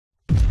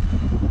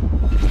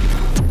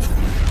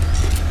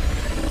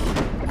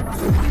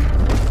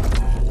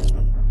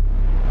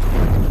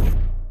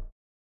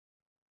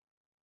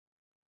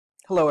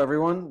Hello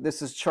everyone,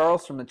 this is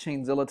Charles from the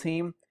ChainZilla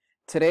team.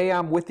 Today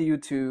I'm with you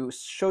to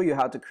show you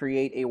how to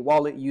create a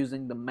wallet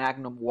using the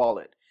Magnum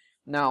wallet.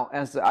 Now,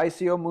 as the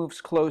ICO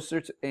moves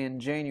closer in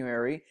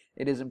January,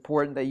 it is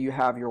important that you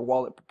have your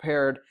wallet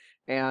prepared,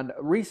 and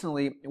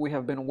recently we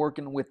have been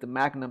working with the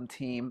Magnum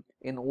team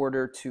in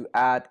order to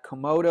add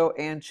Komodo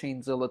and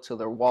ChainZilla to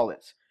their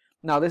wallets.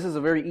 Now, this is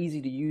a very easy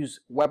to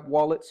use web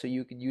wallet, so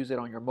you can use it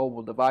on your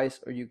mobile device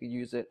or you can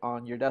use it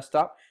on your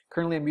desktop.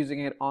 Currently, I'm using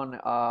it on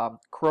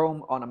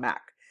Chrome on a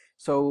Mac.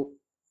 So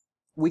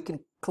we can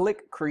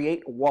click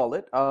Create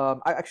Wallet.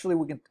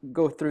 We can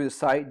go through the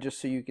site just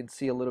so you can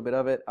see a little bit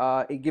of it.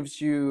 It gives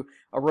you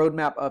a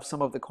roadmap of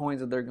some of the coins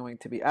that they're going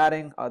to be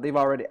adding. They've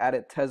already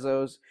added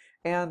Tezos,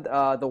 and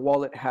the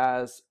wallet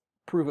has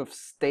proof of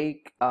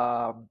stake,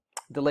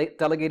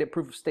 delegated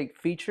proof of stake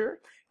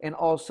feature, and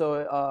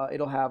also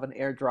it'll have an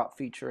airdrop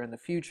feature in the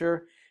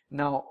future.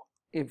 Now,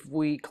 if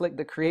we click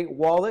the Create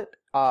Wallet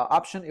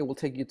option, it will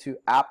take you to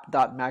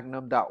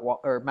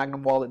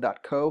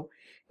magnumwallet.co,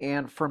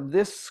 and from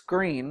this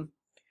screen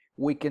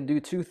we can do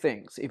two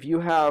things. If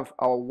you have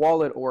a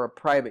wallet or a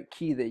private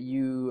key that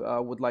you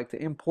would like to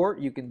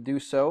import, you can do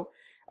so.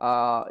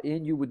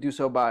 And you would do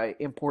so by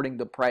importing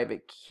the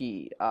private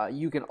key.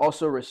 You can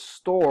also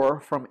restore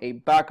from a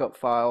backup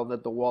file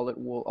that the wallet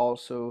will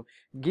also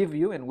give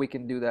you, and we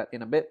can do that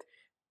in a bit.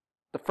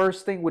 The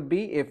first thing would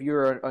be, if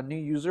you're a new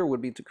user,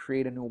 would be to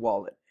create a new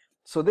wallet.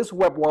 So this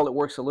web wallet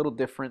works a little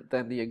different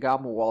than the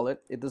Agama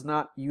wallet. It does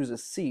not use a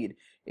seed.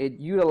 It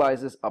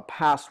utilizes a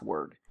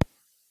password.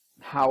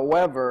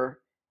 However,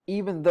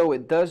 even though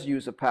it does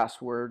use a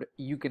password,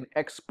 you can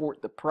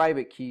export the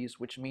private keys,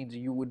 which means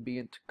you would be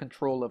in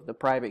control of the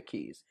private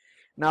keys.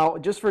 Now,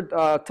 just for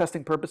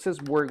testing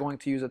purposes, we're going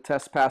to use a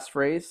test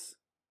passphrase.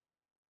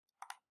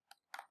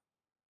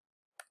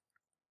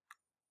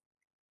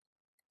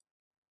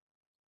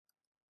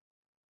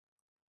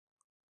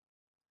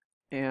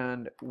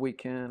 And we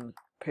can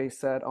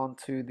paste that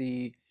onto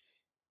the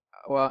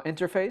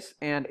interface,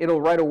 and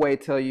it'll right away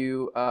tell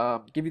you,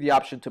 give you the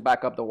option to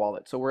back up the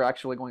wallet. So we're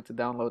actually going to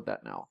download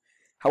that now.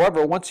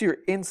 However, once you're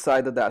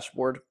inside the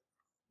dashboard,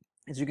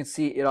 as you can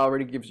see, it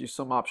already gives you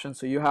some options.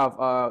 So you have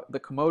the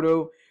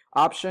Komodo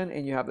option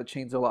and you have the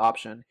ChainZilla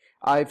option.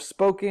 I've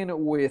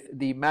spoken with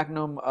the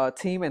Magnum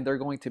team, and they're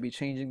going to be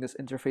changing this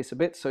interface a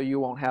bit, so you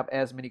won't have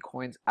as many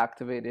coins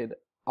activated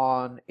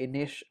on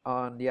initially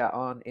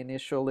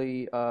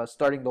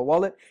starting the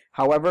wallet.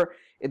 However,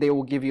 they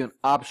will give you an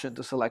option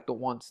to select the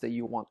ones that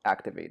you want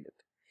activated.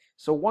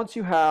 So once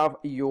you have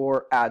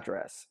your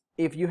address,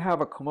 if you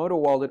have a Komodo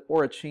wallet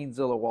or a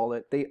ChainZilla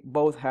wallet, they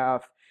both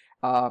have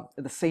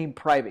the same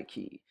private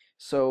key.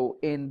 So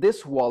in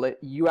this wallet,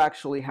 you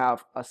actually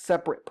have a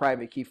separate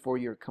private key for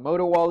your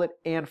Komodo wallet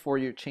and for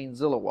your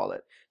ChainZilla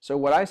wallet. So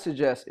what I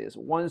suggest is,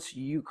 once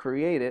you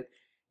create it,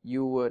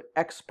 you would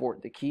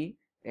export the key.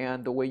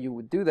 And the way you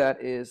would do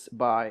that is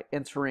by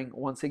entering,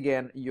 once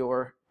again,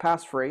 your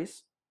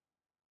passphrase.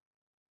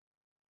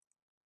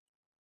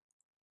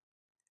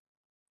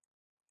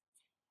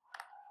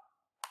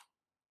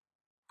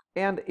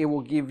 And it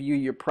will give you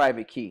your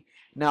private key.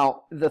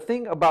 Now, the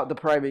thing about the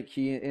private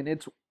key, and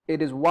it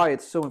is why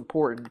it's so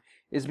important,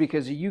 is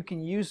because you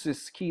can use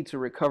this key to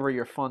recover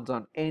your funds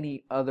on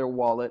any other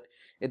wallet.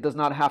 It does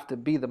not have to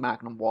be the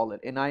Magnum wallet.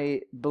 And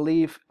I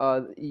believe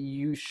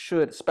you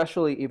should,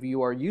 especially if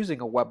you are using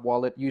a web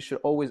wallet, you should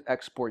always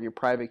export your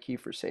private key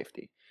for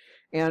safety.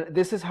 And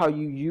this is how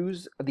you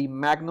use the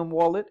Magnum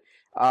wallet.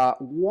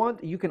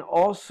 You can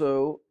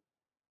also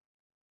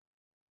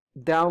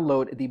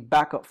download the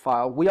backup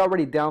file. We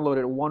already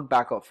downloaded one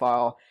backup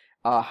file.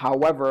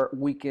 However,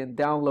 we can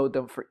download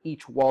them for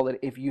each wallet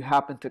if you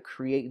happen to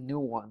create new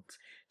ones.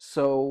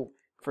 So,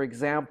 for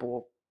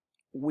example,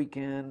 we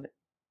can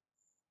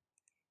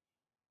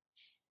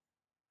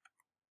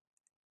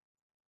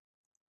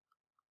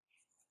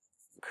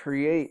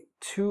create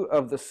two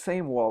of the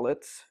same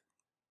wallets.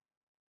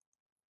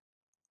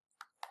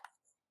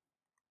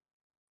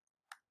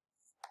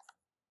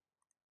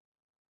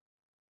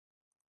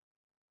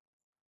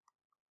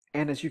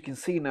 And as you can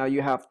see now,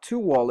 you have two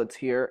wallets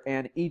here,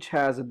 and each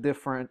has a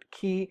different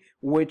key,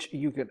 which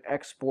you can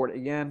export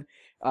again,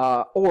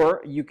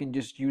 or you can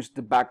just use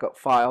the backup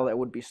file that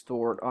would be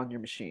stored on your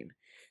machine.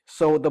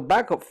 So the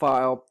backup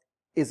file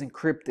is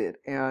encrypted,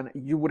 and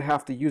you would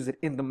have to use it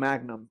in the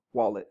Magnum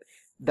wallet.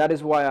 That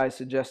is why I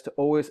suggest to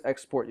always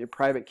export your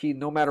private key,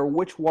 no matter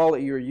which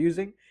wallet you're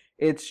using.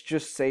 It's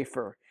just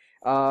safer.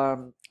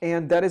 And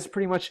that is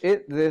pretty much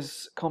it.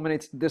 This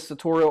culminates this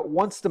tutorial.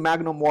 Once the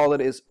Magnum wallet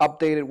is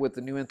updated with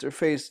the new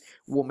interface,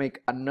 we'll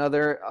make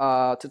another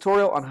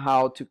tutorial on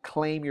how to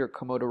claim your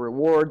Komodo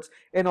rewards,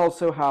 and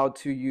also how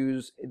to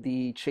use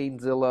the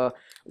ChainZilla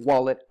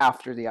wallet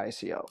after the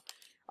ICO.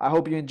 I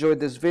hope you enjoyed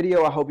this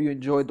video. I hope you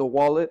enjoyed the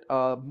wallet.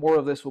 More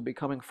of this will be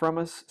coming from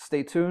us.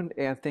 Stay tuned,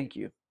 and thank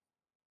you.